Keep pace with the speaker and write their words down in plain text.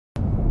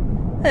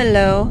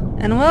Hello,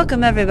 and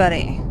welcome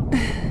everybody.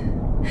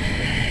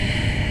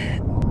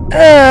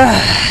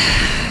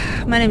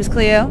 My name is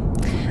Cleo.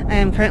 I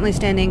am currently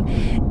standing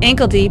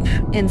ankle deep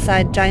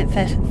inside giant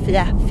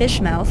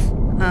fish mouth.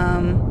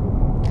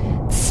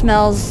 It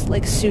smells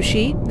like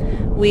sushi.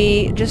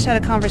 We just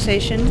had a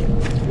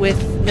conversation with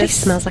this...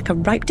 This smells like a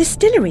ripe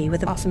distillery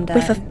with a awesome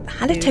whiff of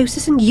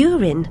halitosis and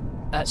urine.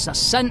 It's a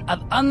scent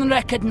of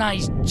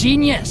unrecognised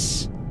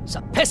genius. It's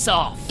a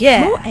piss-off.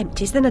 Yeah. More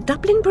empties than a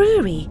Dublin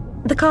brewery.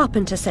 The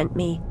carpenter sent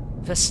me.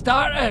 For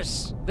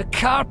starters, the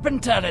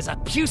carpenter is a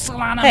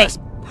pusillanimous,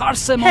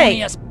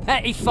 parsimonious,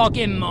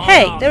 pettifogging moron.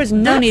 Hey, there was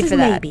no need for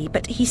that. Maybe,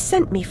 but he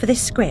sent me for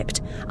this script.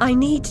 I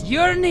need...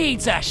 Your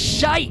needs are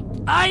shite.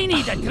 I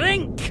need a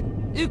drink.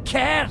 Who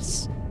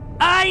cares?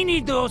 I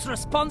need those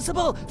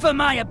responsible for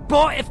my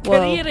abortive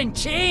career in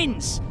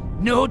chains.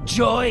 No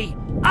joy.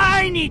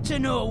 I need to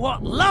know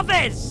what love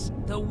is.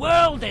 The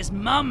world is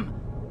mum.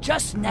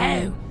 Just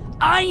now,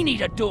 I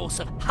need a dose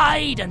of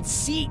hide and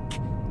seek.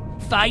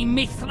 Find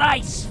me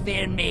thrice,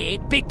 fair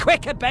maid. Be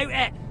quick about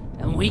it,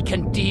 and we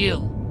can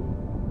deal.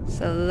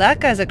 So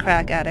that guy's a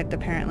crack addict,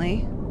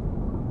 apparently.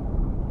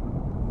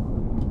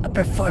 A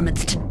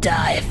performance to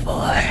die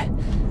for.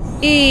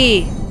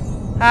 E!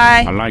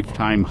 Hi. A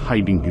lifetime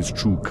hiding his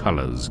true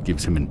colors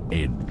gives him an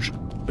edge,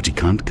 but he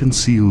can't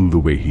conceal the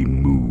way he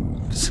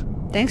moves.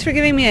 Thanks for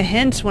giving me a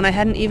hint when I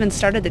hadn't even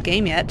started the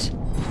game yet.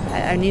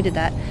 I needed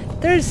that.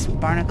 There's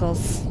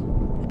barnacles.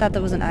 I thought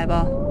that was an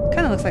eyeball.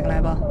 Kind of looks like an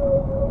eyeball.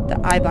 The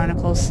eye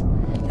barnacles.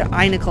 They're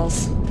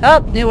einacles.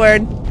 Oh, new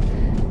word.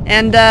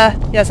 And,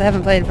 yes, I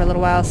haven't played for a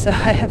little while, so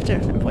I have to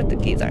remember what the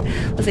keys are.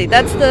 Let's see,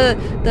 that's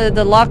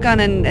the lock on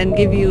and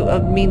give you a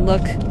mean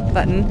look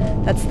button.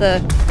 That's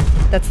the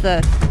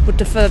put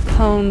the fur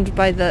pwned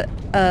by the,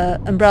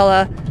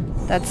 umbrella.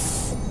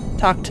 That's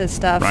talk to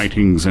stuff.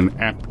 Writing's an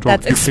apt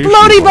That's occupation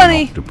Explodey for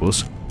Bunny! an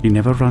octopus. He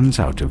never runs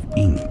out of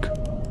ink.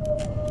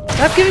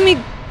 Stop giving me...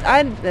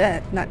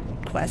 not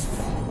quests.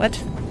 What?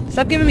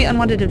 Stop giving me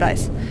unwanted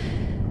advice.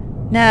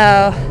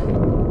 No.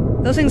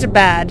 Those things are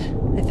bad,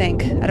 I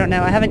think. I don't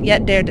know. I haven't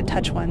yet dared to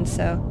touch one,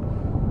 so...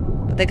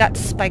 But they got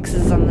spikes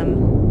on them.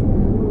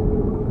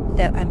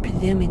 Though I'm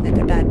presuming that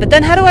they're bad. But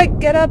then how do I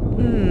get up?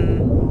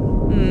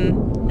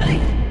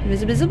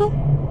 Visible?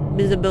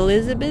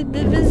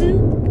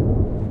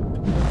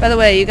 By the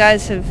way, you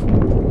guys have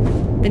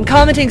been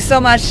commenting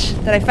so much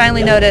that I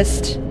finally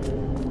noticed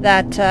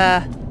that,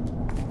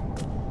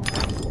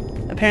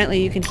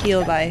 apparently you can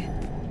heal by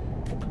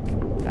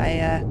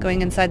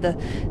going inside the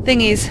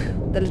thingies,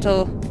 the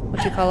little,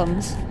 what you call them,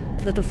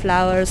 little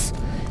flowers,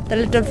 the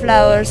little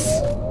flowers,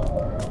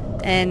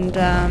 and,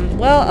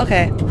 well,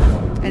 okay,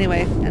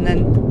 anyway, and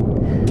then,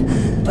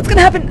 what's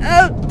gonna happen?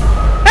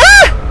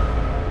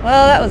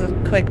 Well, that was a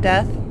quick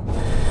death.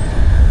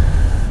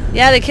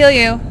 Yeah, they kill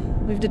you.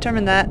 We've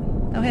determined that.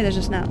 Oh, hey, there's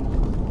a snout.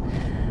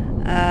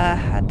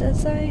 How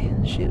does I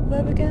shoot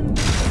web again?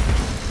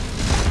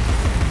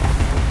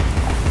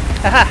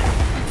 Haha!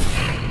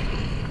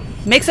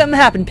 Make something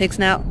happen, pig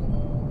snout.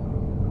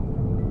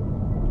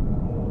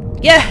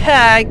 Yeah,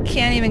 I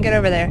can't even get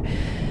over there.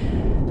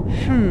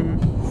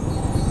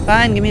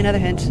 Fine, give me another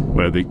hint.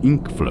 Where the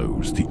ink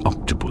flows, the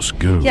octopus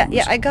goes. Yeah,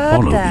 I got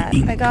Follow that. the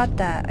ink. I got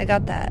that.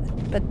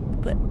 But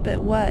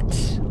what?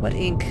 What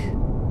ink?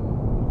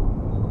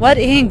 What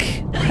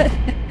ink?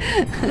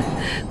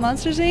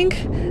 Monsters Inc?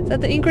 Is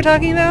that the ink we're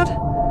talking about?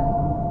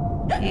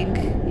 Ink.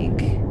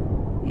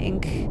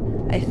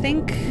 I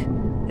think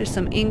there's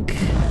some ink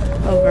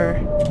over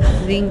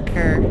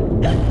Vinker.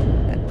 That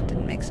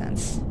didn't make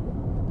sense.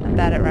 I'm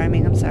bad at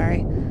rhyming, I'm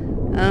sorry.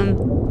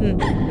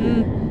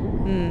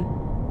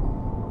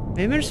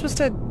 Maybe we're supposed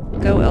to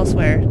go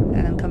elsewhere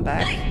and then come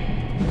back.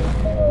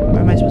 Or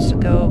am I supposed to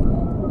go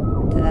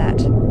to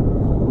that?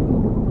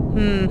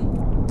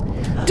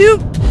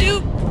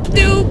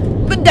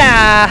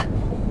 Doop-ba-da!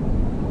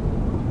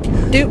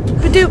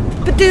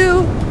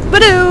 Doop-ba-doop-ba-doo-ba-doo!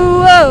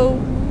 Oh!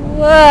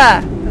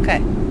 Okay.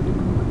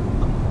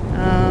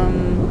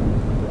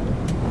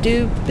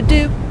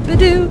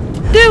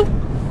 Doop-ba-doop-ba-doo-doo!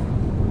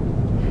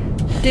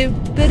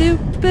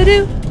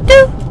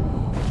 Doop-ba-doop-ba-doo-doo!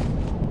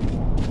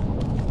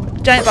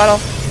 Giant bottle.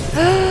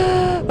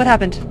 What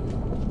happened?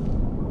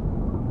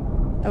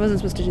 I wasn't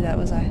supposed to do that,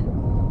 was I?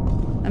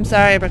 I'm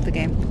sorry I broke the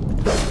game.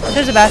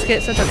 There's a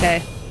basket, so it's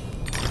okay.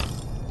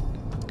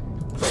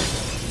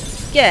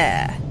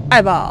 Yeah!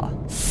 Eyeball!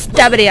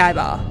 Stabbity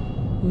eyeball!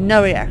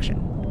 No reaction.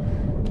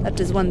 That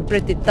is one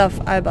pretty tough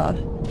eyeball.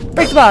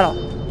 Break the bottle!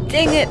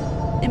 Dang it!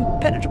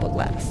 Impenetrable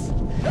glass.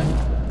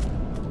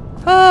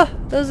 Oh!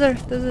 Those are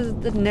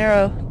the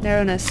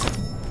narrowness.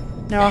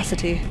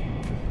 Narrosity.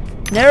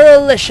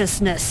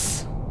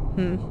 Narrow-liciousness.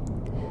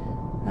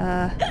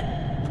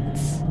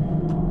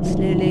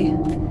 Slowly.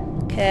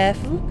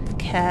 Careful.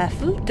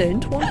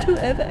 Don't want to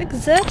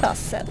overexert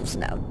ourselves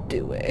now,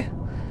 do we?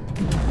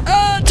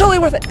 Totally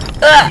worth it!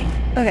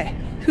 Okay.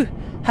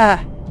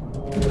 Ha.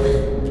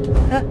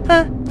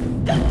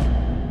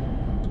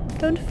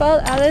 Don't fall,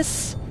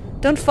 Alice.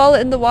 Don't fall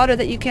in the water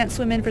that you can't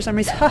swim in for some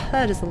reason. Ha,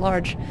 that is a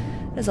large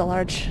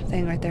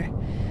thing right there.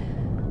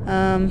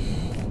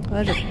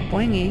 Well, there's a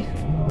boingy.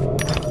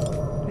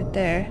 Right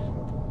there.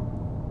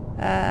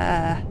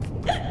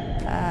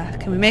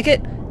 Can we make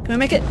it? Can we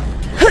make it?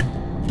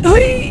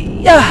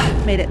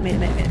 Yeah! Made it.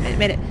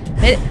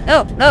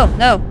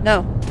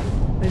 No!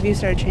 My view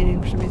started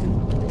changing for some reason.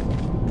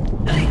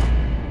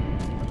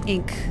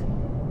 Ink.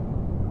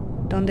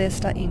 Donde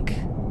está ink?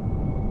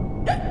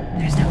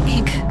 There's no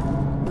ink.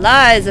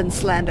 Lies and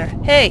slander.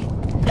 Hey!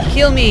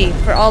 Heal me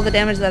for all the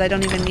damage that I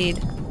don't even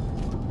need.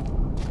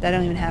 That I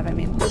don't even have, I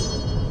mean.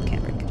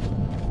 Can't break.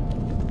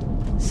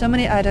 So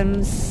many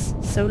items,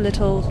 so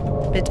little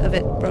bit of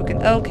it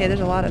broken. Oh, okay, there's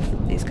a lot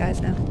of these guys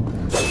now.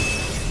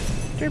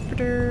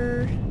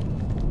 Derpiter.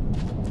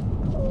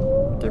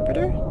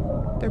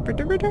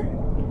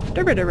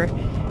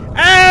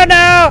 Oh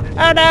no!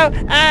 Oh no!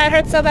 Ah, it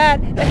hurts so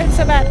bad! It hurts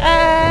so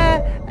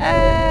bad!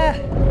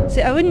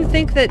 See, I wouldn't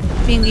think that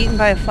being eaten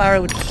by a flower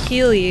would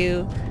heal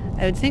you.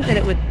 I would think that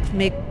it would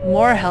make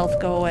more health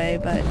go away,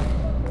 but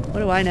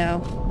what do I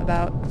know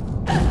about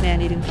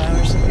man eating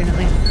flowers,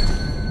 apparently.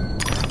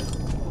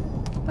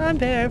 I'm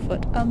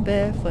barefoot.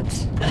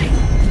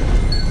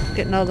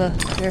 Getting all the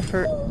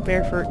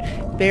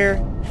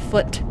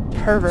barefoot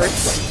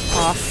perverts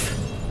off.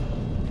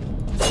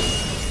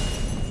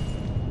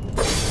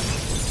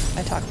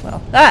 I talk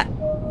well. Ah!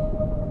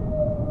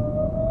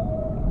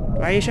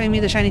 Why are you showing me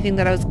the shiny thing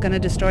that I was gonna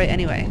destroy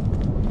anyway?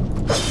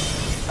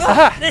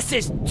 Aha! This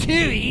is too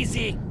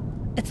easy!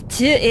 It's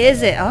too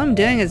easy. All I'm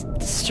doing is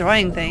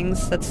destroying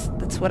things. That's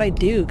what I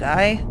do,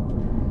 guy.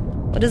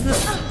 What is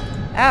this?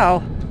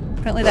 Ow.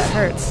 Apparently that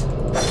hurts.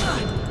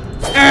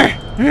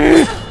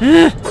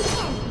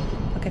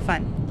 Okay,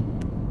 fine.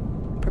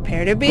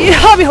 Prepare to be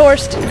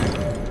hobby-horsed.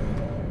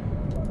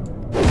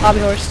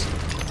 Hobby-horsed.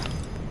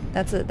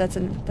 That's a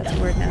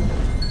word now.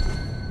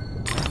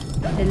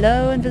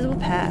 Hello, invisible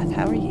path.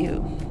 How are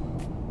you?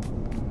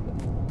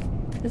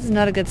 This is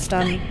not a good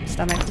stomach.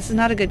 This is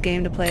not a good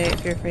game to play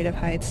if you're afraid of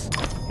heights.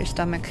 Your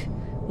stomach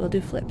will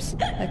do flips,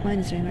 like mine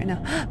is doing right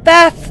now.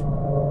 Bath! I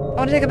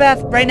want to take a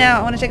bath right now.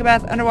 I want to take a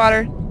bath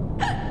underwater.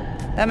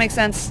 That makes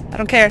sense. I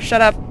don't care.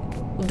 Shut up.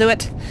 We'll do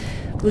it.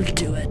 We'll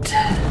do it.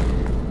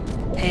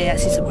 Hey, I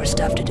see some more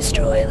stuff to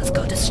destroy. Let's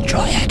go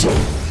destroy it.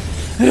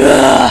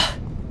 Ugh!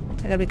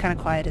 I gotta be kind of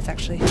quiet. It's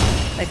actually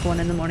like 1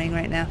 in the morning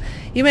right now.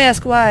 You may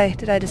ask, why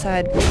did I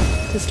decide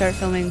to start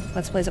filming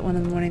Let's Plays at 1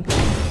 in the morning?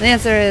 And the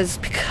answer is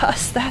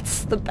because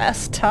that's the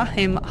best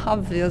time,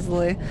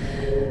 obviously.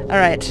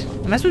 Alright.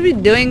 Am I supposed to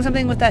be doing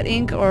something with that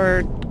ink,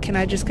 or can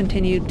I just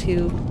continue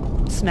to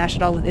smash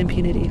it all with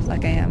impunity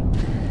like I am?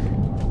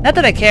 Not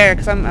that I care,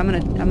 because I'm gonna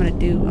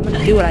do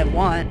what I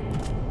want.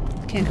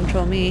 You can't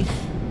control me.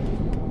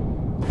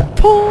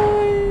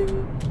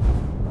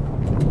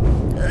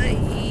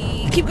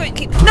 Keep going,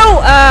 no!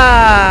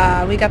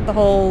 Ah! We got the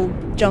whole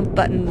jump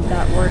button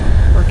not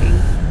working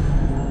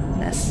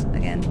mess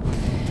again.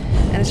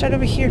 And I started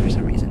over here for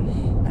some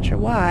reason. Not sure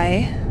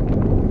why.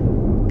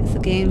 Guess the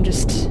game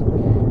just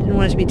didn't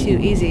want it to be too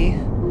easy.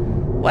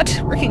 What?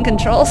 Working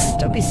controls?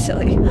 Don't be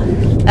silly.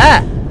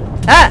 Ah!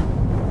 Ah!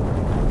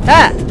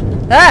 Ah!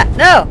 Ah!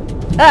 No!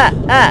 Ah!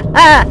 Ah!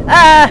 Ah!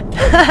 Ah!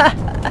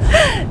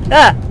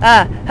 Ah!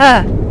 Ah!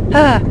 Ah!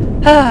 Ah!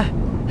 Ah!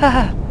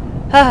 Ah!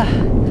 Ah!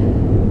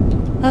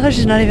 Oh,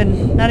 she's not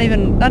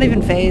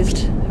even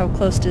phased how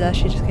close to that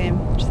she just came.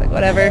 Just like,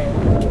 whatever.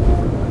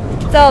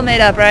 It's all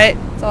made up, right?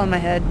 It's all in my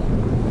head.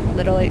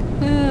 Literally.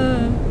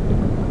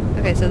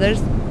 Okay, so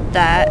there's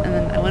that, and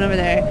then I went over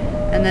there,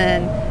 and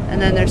then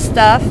there's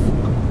stuff,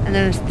 and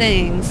then there's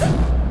things.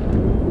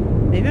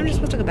 Maybe I'm just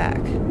supposed to go back.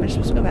 Am I just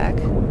supposed to go back?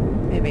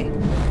 Maybe.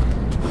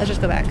 Let's just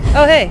go back.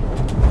 Oh, hey!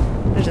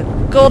 There's a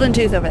golden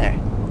tooth over there.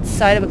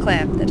 Side of a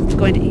clam that is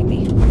going to eat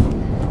me.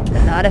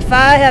 But not if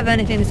I have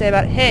anything to say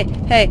about it. Hey,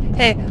 hey,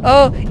 hey.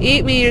 Oh,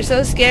 eat me. You're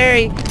so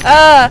scary.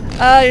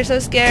 Ah, you're so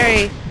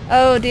scary.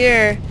 Oh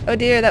dear. Oh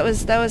dear. That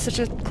was such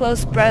a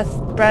close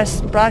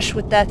brush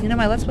with death. You know,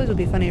 my Let's Plays would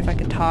be funnier if I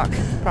could talk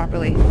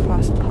properly,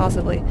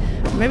 possibly.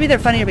 Or maybe they're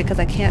funnier because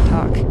I can't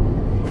talk.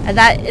 And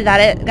that it,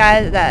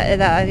 guys.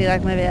 That you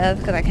like my videos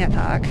because I can't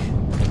talk.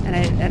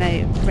 And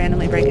I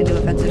randomly break into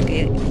offensive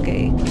gay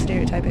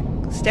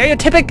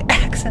stereotypic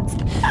accents.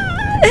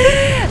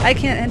 I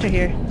can't enter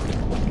here.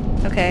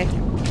 Okay.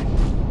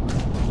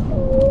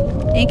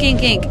 Ink,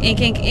 ink, ink, ink,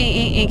 ink, ink,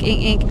 ink,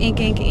 ink, ink, ink,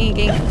 ink, ink,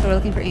 ink. So we're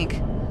looking for ink.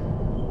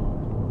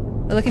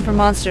 We're looking for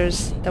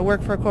monsters that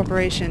work for a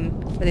corporation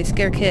where they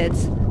scare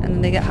kids and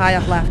then they get high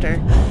off laughter.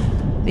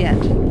 The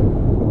end.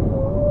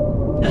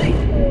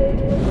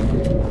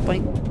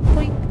 Boink,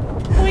 boink,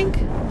 boink.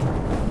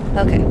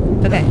 Okay,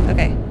 okay,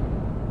 okay.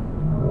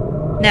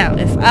 Now,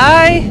 if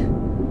I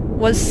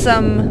was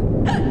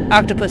some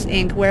octopus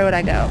ink, where would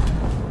I go?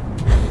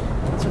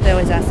 That's what they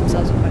always ask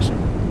themselves a question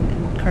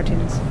in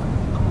cartoons.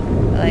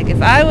 Like,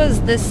 if I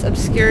was this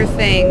obscure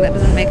thing that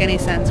doesn't make any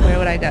sense, where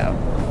would I go?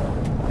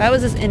 If I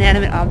was this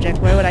inanimate object,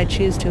 where would I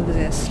choose to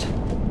exist?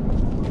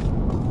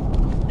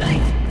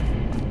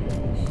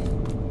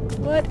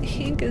 What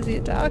ink is he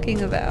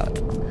talking about?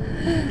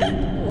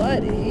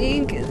 What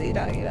ink is he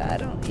talking about? I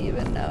don't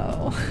even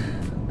know.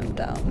 I'm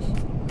dumb.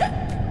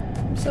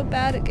 I'm so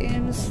bad at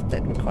games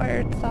that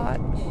require thought.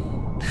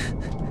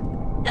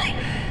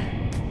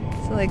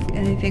 So like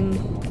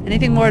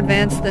anything more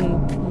advanced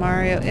than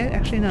Mario.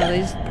 Actually no,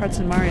 there's parts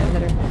in Mario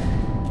that are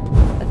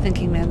a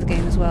thinking man's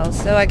game as well.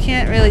 So I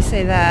can't really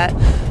say that.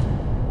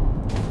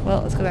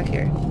 Well, let's go back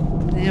here.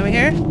 Anything over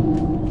here?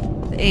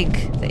 The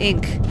ink. The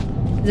ink.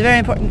 It's a very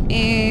important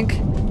ink.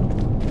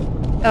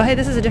 Oh hey,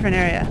 this is a different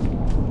area.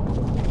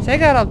 So I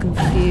got all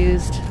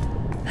confused.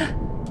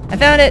 I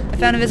found it! I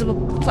found invisible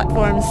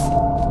platforms.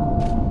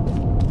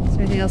 Is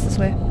there anything else this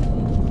way?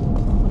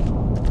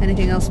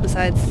 Anything else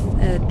besides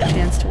a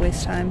chance to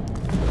waste time?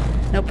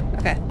 Nope.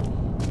 Okay.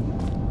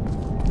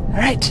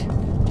 Alright.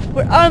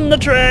 We're on the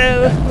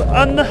trail! We're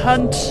on the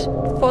hunt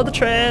for the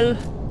trail.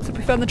 Except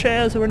we found the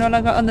trail, so we're no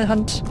longer on the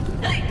hunt.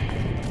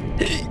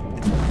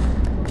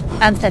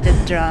 I'm such a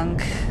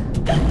drunk.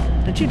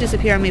 Don't you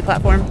disappear on me,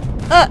 platform.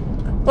 Ah!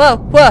 Whoa!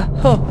 Whoa!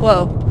 Whoa!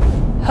 Whoa!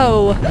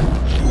 Ho!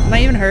 Am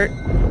I even hurt?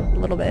 A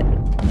little bit.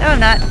 No, I'm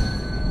not.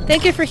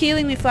 Thank you for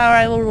healing me, flower.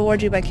 I will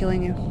reward you by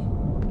killing you.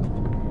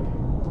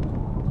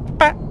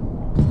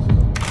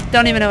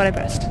 Don't even know what I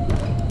pressed.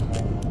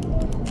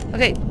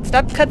 Okay,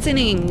 stop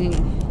cutscening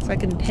so I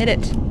can hit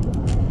it.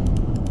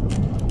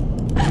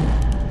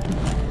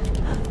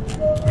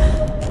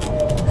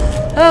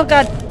 Oh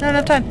god, not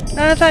enough time. Not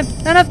enough time.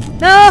 Not enough.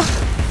 No!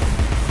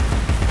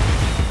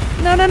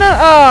 No, no, no.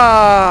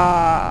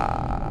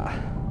 Ah.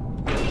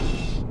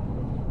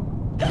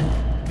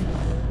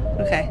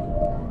 Okay.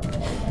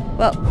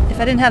 Well, if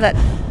I didn't have that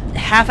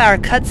half-hour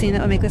cutscene,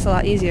 that would make this a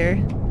lot easier.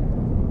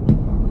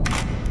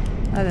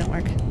 That didn't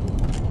work.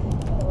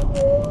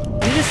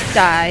 You just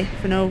die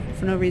for no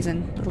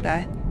reason, little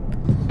guy.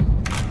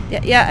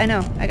 Yeah, I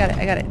know. I got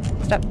it.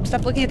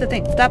 Stop looking at the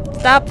thing.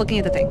 Stop looking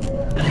at the thing.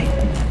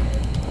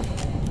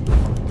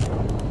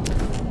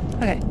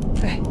 Okay.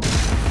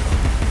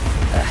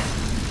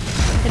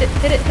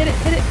 Hit it.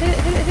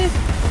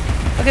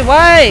 Okay,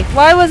 why?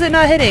 Why was it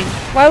not hitting?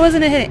 Why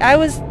wasn't it hitting? I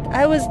was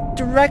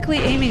directly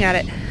aiming at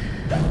it.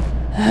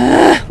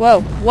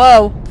 Whoa.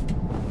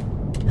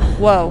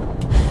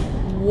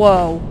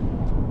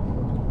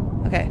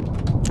 Okay.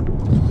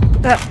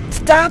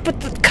 Stop with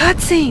the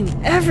cutscene!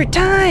 Every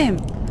time!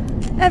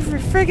 Every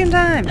friggin'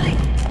 time!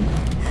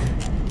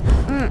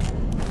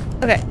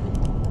 Okay.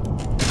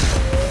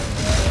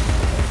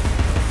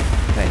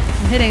 Okay,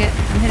 I'm hitting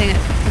it.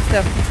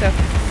 Let's go.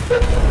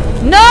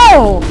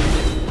 No!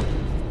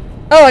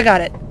 Oh, I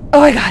got it.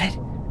 I got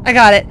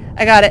it.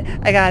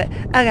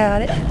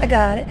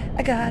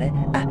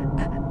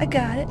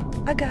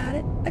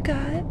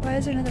 Why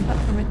is there another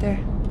platform right there?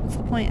 What's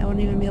the point? I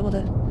wouldn't even be able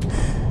to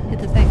hit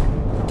the thing.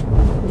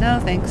 No,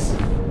 thanks.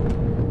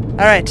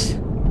 Alright.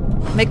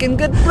 Making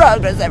good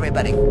progress,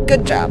 everybody.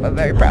 Good job. I'm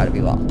very proud of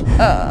you all.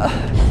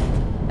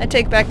 I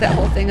take back that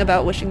whole thing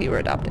about wishing you were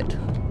adopted.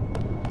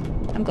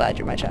 I'm glad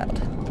you're my child.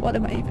 What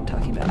am I even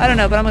talking about? I don't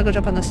know, but I'm gonna go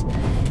jump on this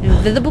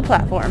invisible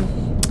platform.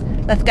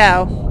 Let's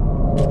go.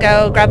 Let's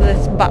go grab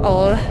this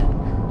bottle.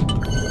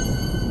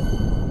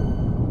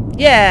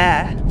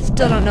 Yeah!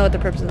 Still don't know what the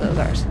purpose of those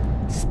are.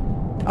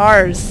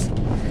 Ours.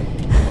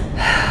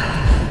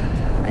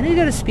 I need to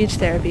go to speech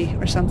therapy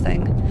or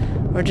something.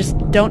 Or just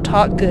don't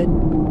talk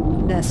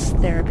goodness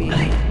therapy.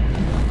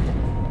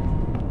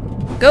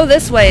 Go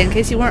this way in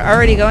case you weren't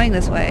already going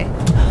this way.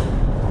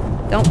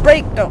 Don't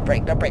break.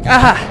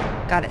 Aha!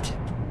 Got it.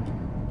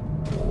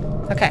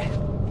 Okay.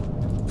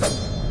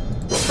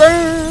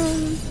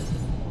 Burn!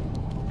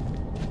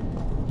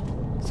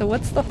 So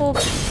what's the whole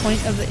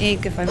point of the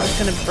ink if I'm just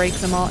gonna break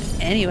them all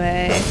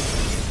anyway?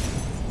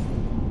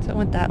 So it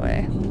went that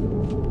way.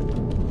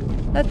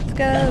 Let's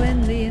go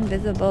in the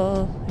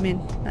invisible... I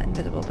mean, not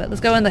invisible, but let's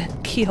go in the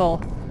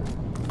keyhole.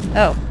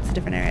 Oh, it's a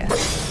different area.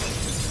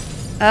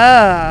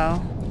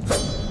 Oh.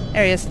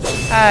 There he is.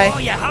 Hi. Oh,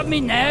 you have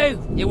me now.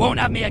 You won't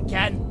have me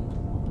again.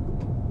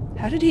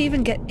 How did he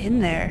even get in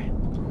there?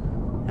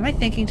 Am I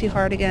thinking too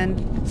hard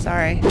again?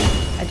 Sorry.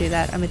 I do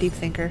that. I'm a deep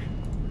thinker.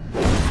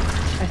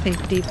 I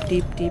think deep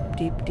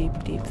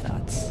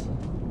thoughts.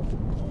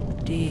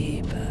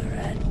 Deeper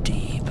and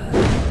deeper.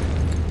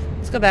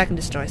 Let's go back and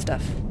destroy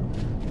stuff.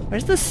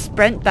 Where's the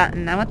sprint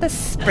button? I want the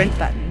sprint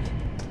button.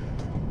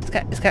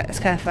 It's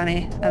kind of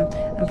funny.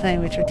 I'm playing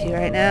Witcher 2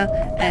 right now,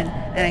 and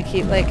I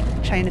keep like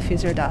trying to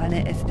fuse Roda in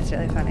it. It's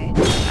really funny.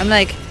 I'm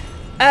like,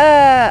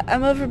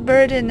 I'm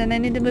overburdened and I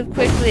need to move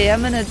quickly.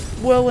 I'm in a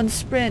whirlwind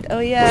sprint. Oh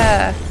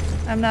yeah.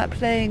 I'm not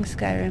playing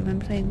Skyrim. I'm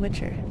playing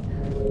Witcher,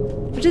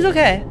 which is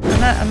okay.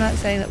 I'm not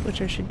saying that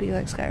Witcher should be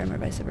like Skyrim or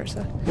vice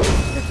versa.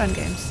 They're fun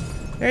games,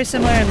 very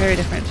similar and very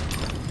different.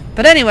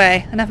 But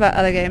anyway, enough about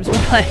other games.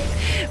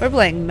 We're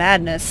playing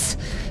Madness,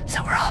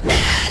 so we're all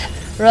mad.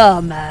 We're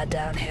all mad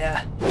down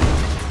here.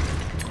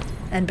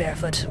 And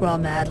barefoot. We're all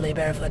madly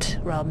barefoot.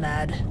 We're all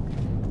mad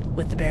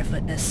with the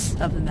barefootness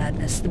of the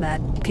madness. The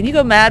mad. Can you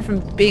go mad from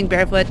being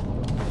barefoot?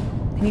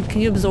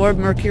 Can you absorb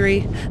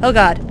mercury? Oh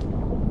god,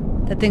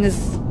 that thing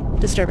is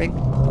disturbing.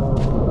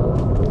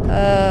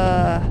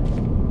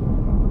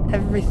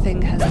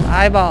 Everything has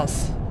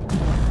eyeballs.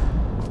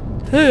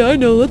 Hey, I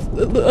know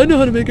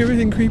how to make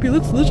everything creepy.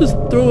 Let's just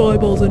throw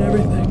eyeballs in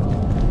everything.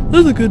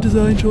 That's a good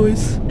design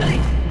choice.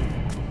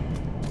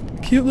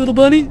 Cute little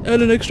bunny,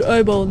 add an extra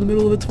eyeball in the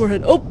middle of its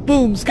forehead. Oh,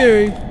 boom,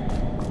 scary.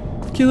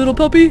 Cute little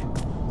puppy,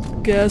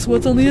 guess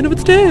what's on the end of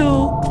its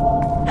tail?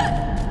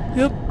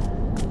 Yep.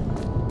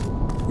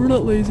 We're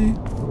not lazy.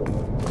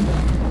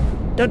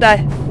 Don't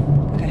die.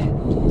 Okay.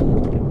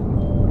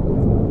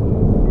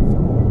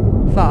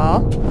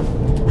 Fall.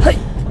 Hey.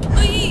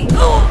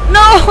 Oh,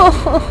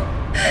 no!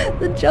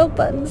 The jump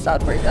button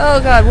stopped working. Oh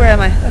god, where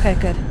am I? Okay,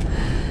 good.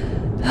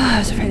 I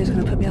was afraid it was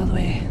going to put me all the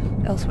way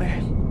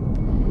elsewhere.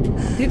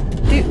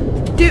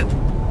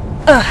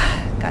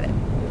 Got it.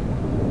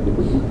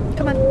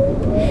 Come on.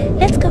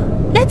 Let's go.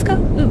 Let's go.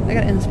 Ooh, I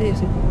gotta end this video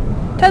soon.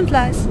 Time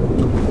flies.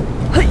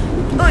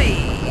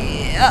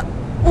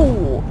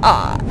 Ooh,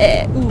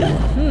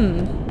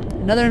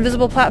 Another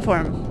invisible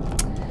platform.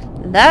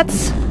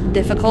 That's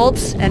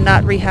difficult and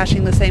not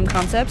rehashing the same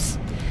concepts.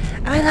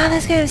 I love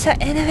this game. It's so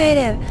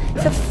innovative.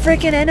 It's so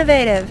freaking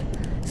innovative.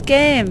 This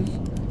game.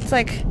 It's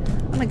like,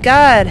 oh my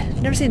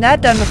god, never seen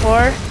that done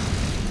before.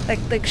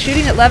 Like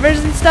shooting at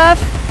levers and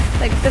stuff.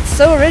 Like, that's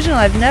so original.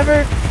 I've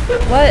never...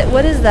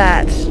 What is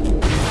that?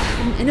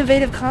 An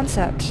innovative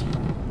concept.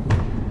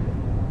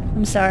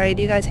 I'm sorry.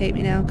 Do you guys hate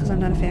me now because I'm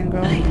not a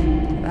fangirl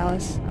of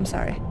Alice? I'm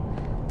sorry.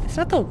 It's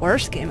not the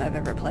worst game I've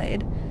ever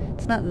played.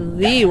 It's not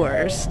the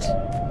worst.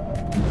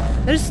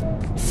 There's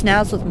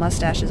snouts with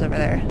mustaches over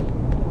there.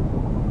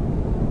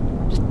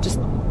 Just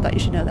thought you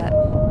should know that.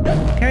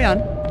 Carry on.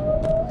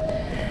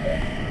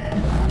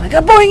 Oh my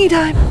god, boingy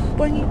time!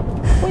 Boingy.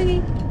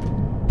 Boingy.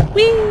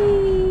 Whee!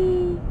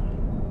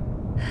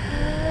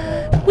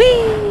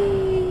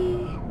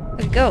 Whee!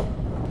 Okay, go.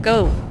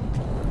 Go.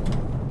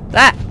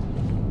 That!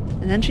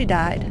 And then she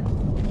died.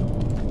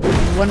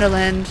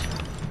 Wonderland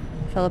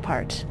fell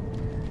apart.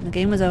 And the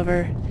game was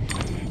over.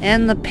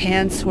 And the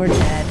pants were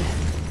dead.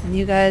 And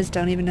you guys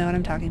don't even know what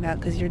I'm talking about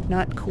because you're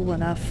not cool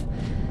enough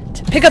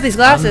to pick up these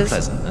glasses.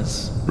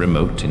 Unpleasantness,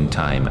 remote in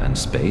time and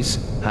space,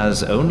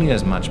 has only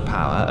as much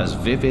power as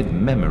vivid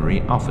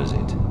memory offers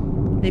it.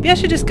 Maybe I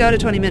should just go to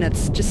 20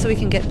 minutes just so we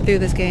can get through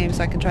this game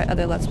so I can try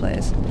other Let's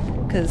Plays.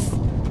 Cause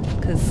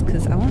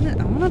I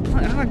wanna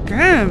play other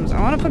games. I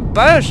wanna play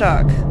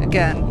Bioshock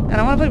again. And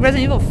I wanna play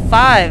Resident Evil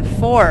 5,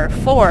 4.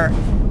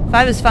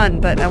 5 is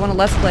fun, but I wanna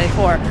Let's Play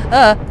 4.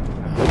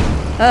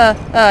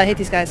 I hate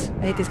these guys.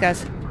 I hate these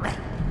guys.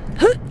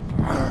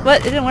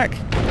 What? It didn't work.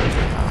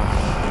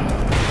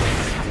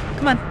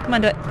 Come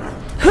on, do it.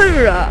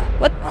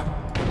 What?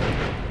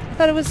 I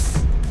thought I was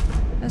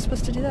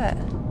supposed to do that.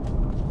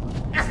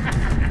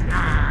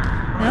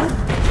 No?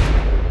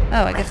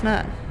 Oh, I guess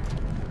not.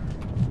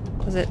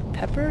 Was it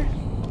pepper?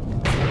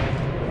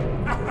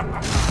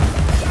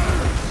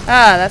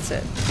 Ah, that's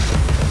it.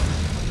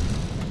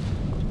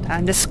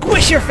 Time to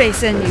squish your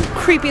face in, you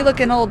creepy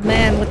looking old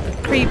man with the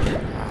creep.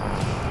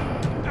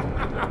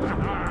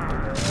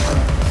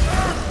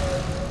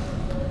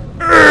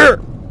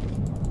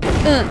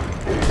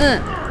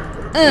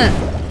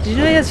 Did you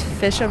know he has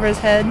fish over his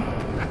head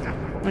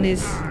when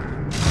he's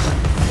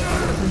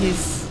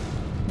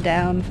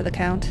down for the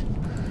count?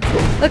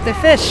 Look, they're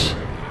fish.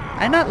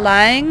 I'm not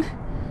lying.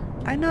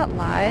 I not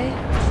lie.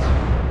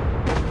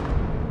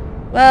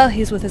 Well,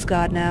 he's with his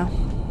god now.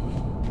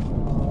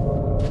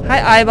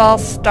 Hi, eyeball,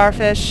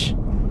 starfish.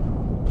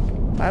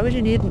 Why would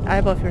you need an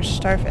eyeball if you're a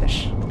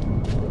starfish?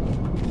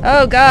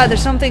 Oh god,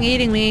 there's something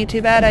eating me.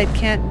 Too bad I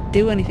can't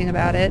do anything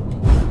about it.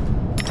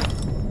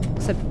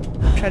 Except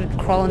try to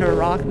crawl under a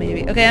rock,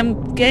 maybe. Okay,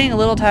 I'm getting a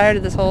little tired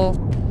of this whole...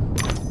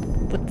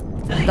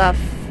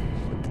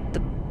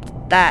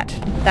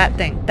 That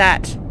thing.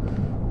 That.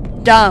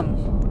 Dumb.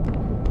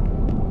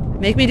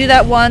 Make me do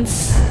that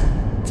once.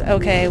 It's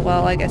okay,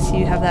 well, I guess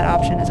you have that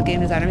option as a game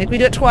designer. Make me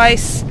do it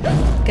twice.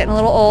 Getting a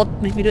little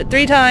old. Make me do it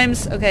 3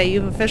 times. Okay,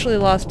 you've officially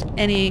lost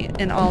any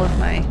and all of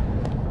my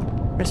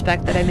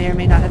respect that I may or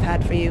may not have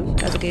had for you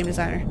as a game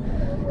designer.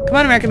 Come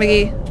on, American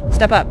McGee.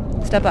 Step up.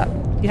 Step up.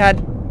 You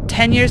had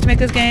 10 years to make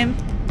this game.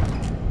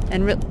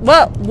 And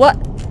what?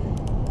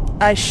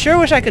 I sure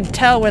wish I could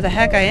tell where the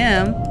heck I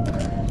am.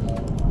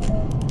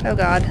 Oh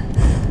god.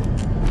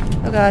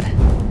 Oh god.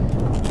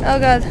 Oh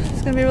god.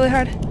 It's gonna be really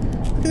hard. It's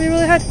gonna be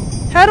really hard.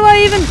 How do I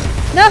even...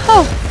 No!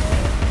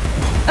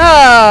 Oh.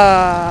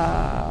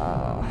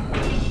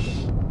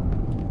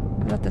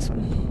 What about this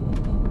one?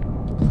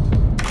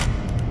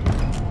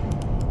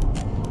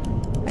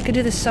 I could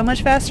do this so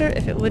much faster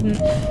if it wouldn't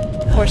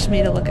force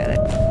me to look at it.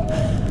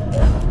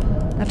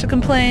 Not to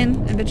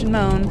complain and bitch and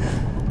moan,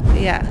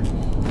 but yeah.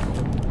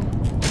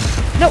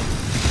 Nope.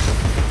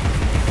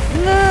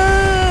 No.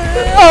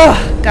 Oh,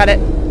 got it.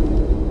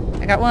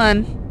 I got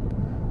one.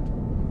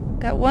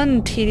 Got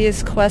one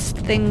tedious quest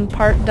thing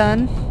part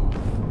done.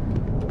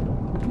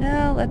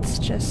 Now let's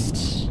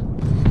just...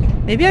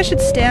 Maybe I should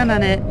stand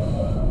on it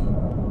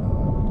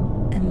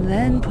and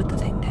then put the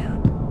thing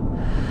down.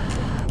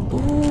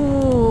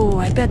 Ooh,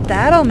 I bet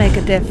that'll make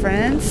a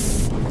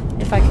difference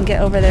if I can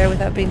get over there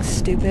without being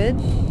stupid.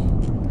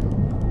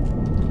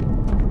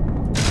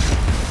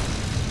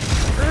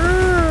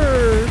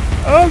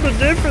 all the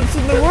difference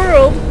in the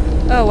world.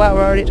 Oh wow,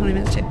 we're already at 20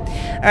 minutes too.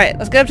 Alright,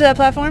 let's go up to that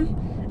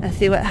platform and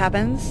see what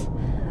happens.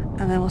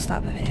 And then we'll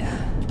stop the video.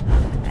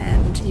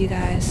 And you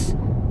guys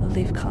will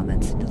leave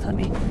comments to tell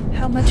me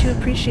how much you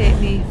appreciate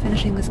me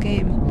finishing this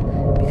game.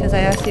 Because I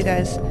asked you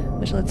guys,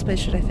 which Let's Play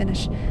should I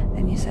finish?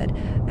 And you said,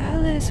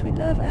 Alice, we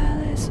love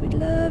Alice, we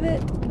love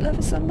it. We love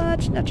it so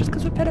much, not just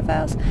because we're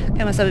pedophiles. Okay, I'm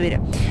gonna stop the video.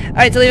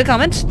 Alright, so leave a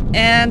comment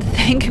and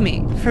thank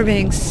me for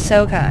being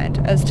so kind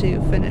as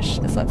to finish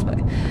this Let's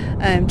Play.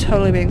 I'm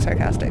totally being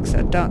sarcastic,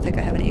 so don't think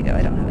I have an ego.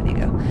 I don't have an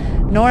ego.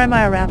 Nor am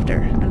I a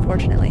raptor,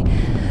 unfortunately.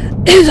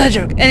 Inside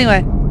joke.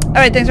 Anyway,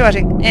 alright, thanks for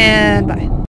watching, and bye.